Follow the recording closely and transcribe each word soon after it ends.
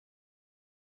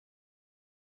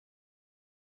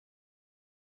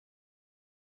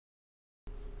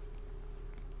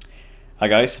Hi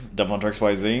guys,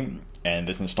 DevHunterXYZ, and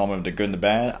this installment of The Good and the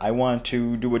Bad, I want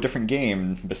to do a different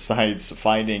game besides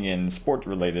fighting and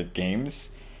sport-related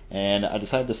games, and I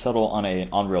decided to settle on an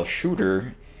on-rail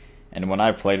shooter, and one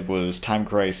I played was Time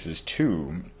Crisis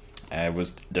 2. It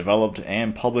was developed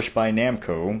and published by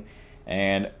Namco,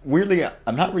 and weirdly,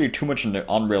 I'm not really too much into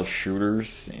on-rail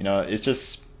shooters. It's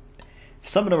just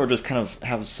some of them are just kind of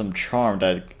have some charm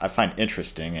that I find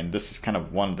interesting, and this is kind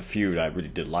of one of the few that I really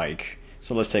did like.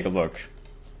 So let's take a look.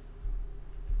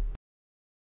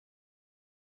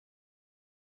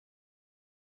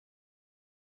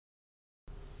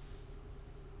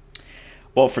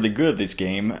 Well, for the good of this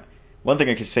game, one thing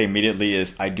I can say immediately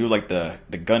is I do like the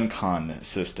gun con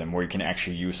system where you can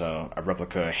actually use a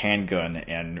replica handgun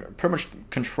and pretty much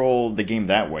control the game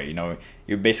that way.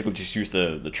 You basically just use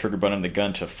the trigger button of the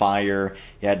gun to fire.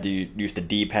 You had to use the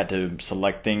D-pad to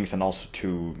select things and also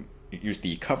to use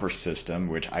the cover system,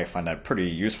 which I find that pretty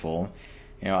useful.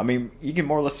 You can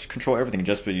more or less control everything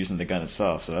just by using the gun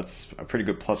itself, so that's a pretty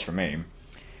good plus for me.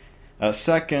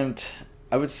 Second,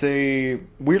 I would say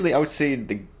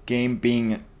the game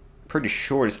being pretty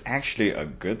short is actually a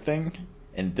good thing.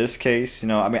 In this case,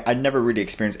 I never really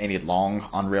experienced any long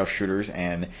on-rail shooters,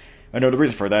 and I know the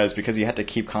reason for that is because you have to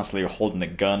keep constantly holding the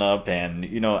gun up, and,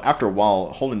 after a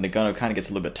while, holding the gun up kind of gets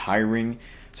a little bit tiring.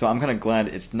 So I'm kind of glad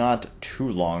it's not too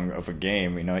long of a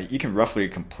game. You can roughly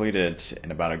complete it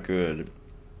in about a good,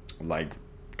 like,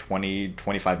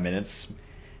 25 minutes.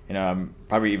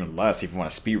 Probably even less if you want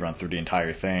to speed run through the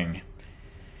entire thing.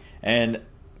 And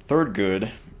third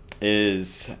good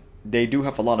is they do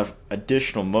have a lot of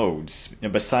additional modes.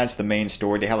 Besides the main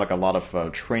story, they have like a lot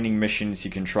of training missions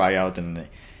you can try out, and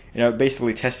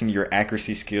basically testing your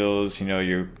accuracy skills,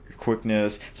 your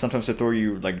quickness. Sometimes they throw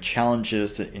you like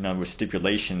challenges, with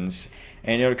stipulations,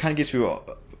 and it kind of gives you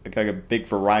a big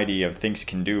variety of things you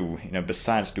can do,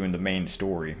 besides doing the main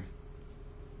story.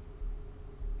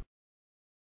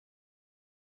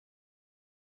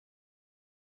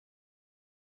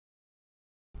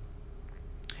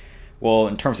 Well,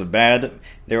 in terms of bad,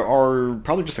 there are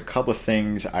probably just a couple of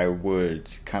things I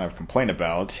would kind of complain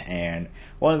about, and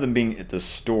one of them being the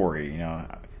story.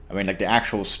 Like the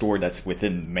actual story that's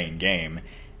within the main game,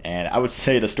 and I would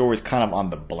say the story is kind of on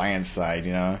the bland side.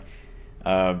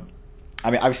 Uh,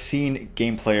 I've seen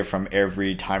gameplay from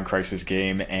every Time Crisis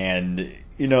game, and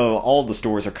all the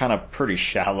stories are kind of pretty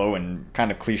shallow and kind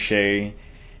of cliche,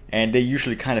 and they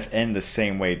usually kind of end the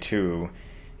same way too.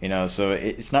 So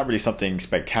it's not really something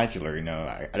spectacular.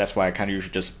 That's why I kind of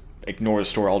usually just ignore the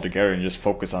story altogether and just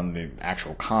focus on the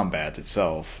actual combat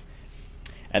itself.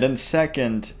 And then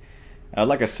second,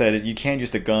 like I said, you can use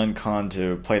the gun con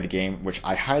to play the game, which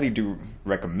I highly do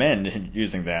recommend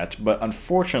using that. But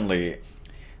unfortunately,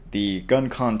 the gun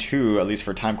con 2, at least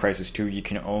for Time Crisis 2, you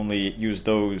can only use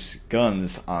those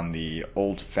guns on the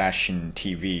old-fashioned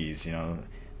TVs.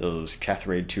 Those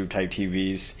Cathay tube type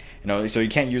TVs. So you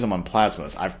can't use them on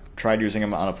plasmas. I've tried using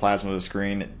them on a plasma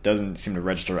screen. It doesn't seem to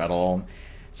register at all.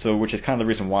 So, which is kind of the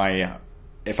reason why,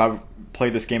 if I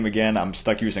play this game again, I'm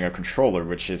stuck using a controller,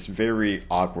 which is very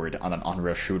awkward on an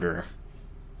on-rail shooter.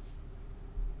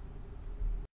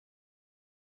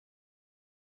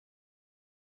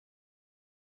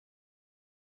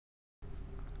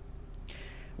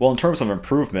 Well, in terms of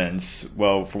improvements,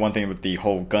 well, for one thing, with the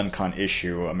whole gun con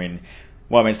issue,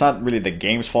 it's not really the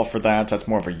game's fault for that. That's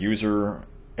more of a user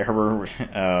error.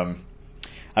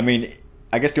 I mean,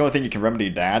 I guess the only thing you can remedy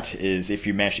that is if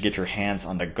you manage to get your hands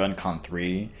on the GunCon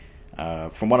 3.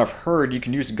 From what I've heard, you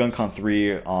can use GunCon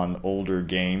 3 on older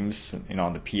games,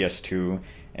 on the PS2,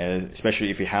 especially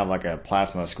if you have like a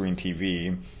plasma screen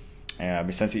TV.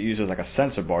 Since it uses like a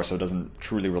sensor bar, so it doesn't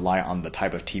truly rely on the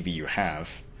type of TV you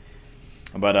have.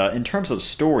 But in terms of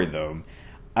story, though,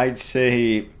 I'd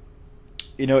say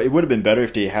it would have been better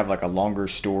if they have like a longer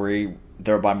story,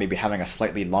 thereby maybe having a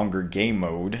slightly longer game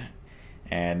mode.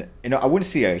 And I wouldn't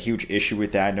see a huge issue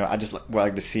with that. I just would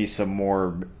like to see some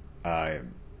more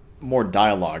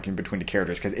dialogue in between the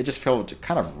characters, because it just felt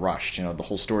kind of rushed. The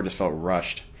whole story just felt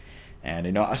rushed,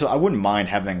 and so I wouldn't mind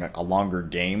having a longer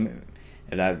game.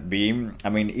 That be,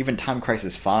 even Time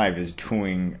Crisis 5 is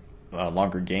doing a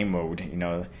longer game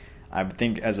mode. I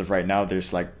think as of right now,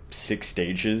 there's like 6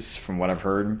 stages from what I've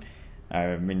heard.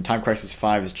 Time Crisis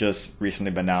 5 has just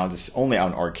recently been out. It's only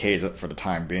out in arcades for the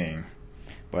time being.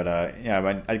 But,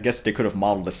 I guess they could have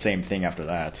modeled the same thing after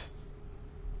that.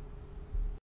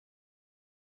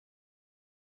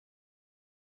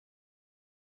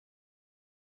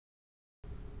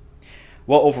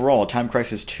 Well, overall, Time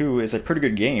Crisis 2 is a pretty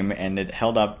good game, and it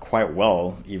held up quite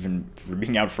well, even for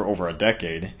being out for over a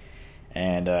decade.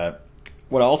 And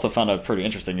what I also found out pretty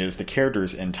interesting is the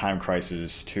characters in Time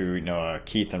Crisis 2,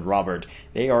 Keith and Robert,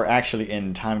 they are actually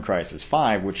in Time Crisis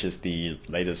 5, which is the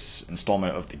latest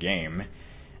installment of the game.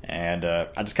 And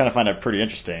I just kind of find that pretty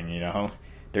interesting.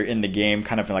 They're in the game,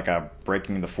 kind of in like a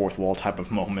breaking the fourth wall type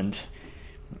of moment.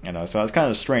 So it's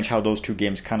kind of strange how those two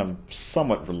games kind of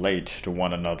somewhat relate to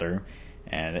one another.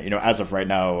 And, as of right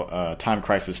now, Time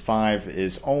Crisis 5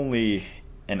 is only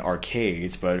in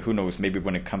arcades, but who knows, maybe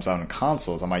when it comes out in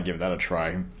consoles, I might give that a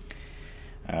try.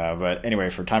 But anyway,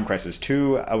 for Time Crisis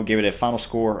 2, I would give it a final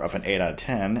score of an 8 out of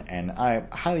 10, and I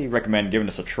highly recommend giving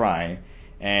this a try.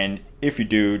 And if you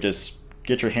do, just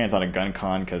get your hands on a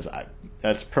GunCon, because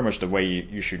that's pretty much the way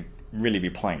you should really be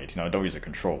playing it. Don't use a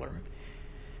controller.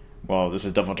 Well, this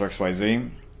is Devil XYZ,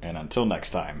 and until next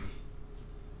time.